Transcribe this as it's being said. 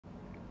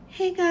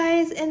Hey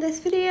guys, in this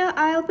video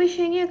I'll be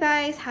showing you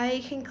guys how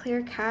you can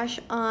clear cache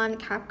on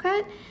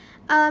CapCut.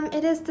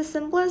 It is the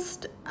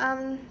simplest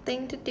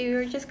thing to do.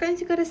 You're just going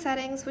to go to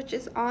settings, which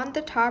is on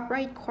the top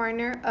right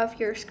corner of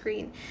your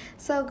screen.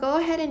 So go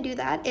ahead and do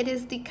that. It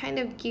is the kind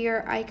of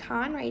gear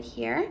icon right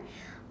here.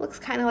 Looks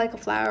kind of like a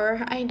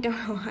flower, I don't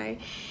know why.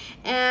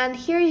 And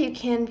here you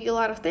can view a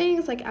lot of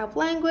things like app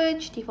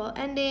language, default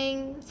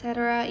ending,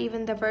 etc.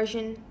 Even the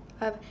version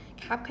of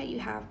CapCut you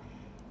have.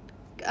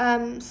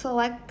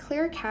 Select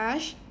clear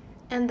cache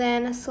and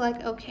then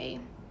select OK,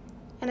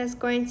 and it's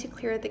going to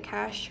clear the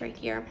cache right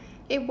here.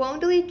 It won't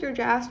delete your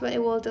drafts, but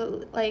it will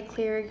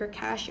clear your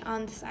cache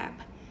on this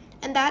app.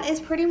 And that is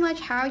pretty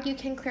much how you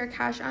can clear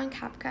cache on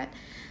CapCut.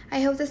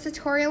 I hope this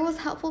tutorial was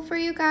helpful for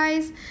you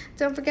guys.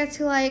 Don't forget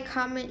to like,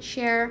 comment,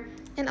 share,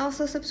 and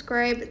also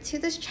subscribe to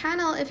this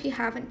channel if you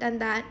haven't done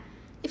that.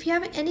 If you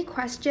have any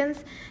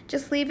questions,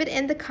 just leave it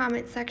in the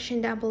comment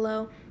section down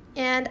below,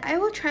 and I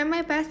will try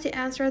my best to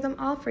answer them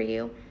all for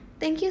you.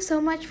 Thank you so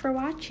much for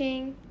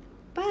watching.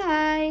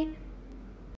 Bye!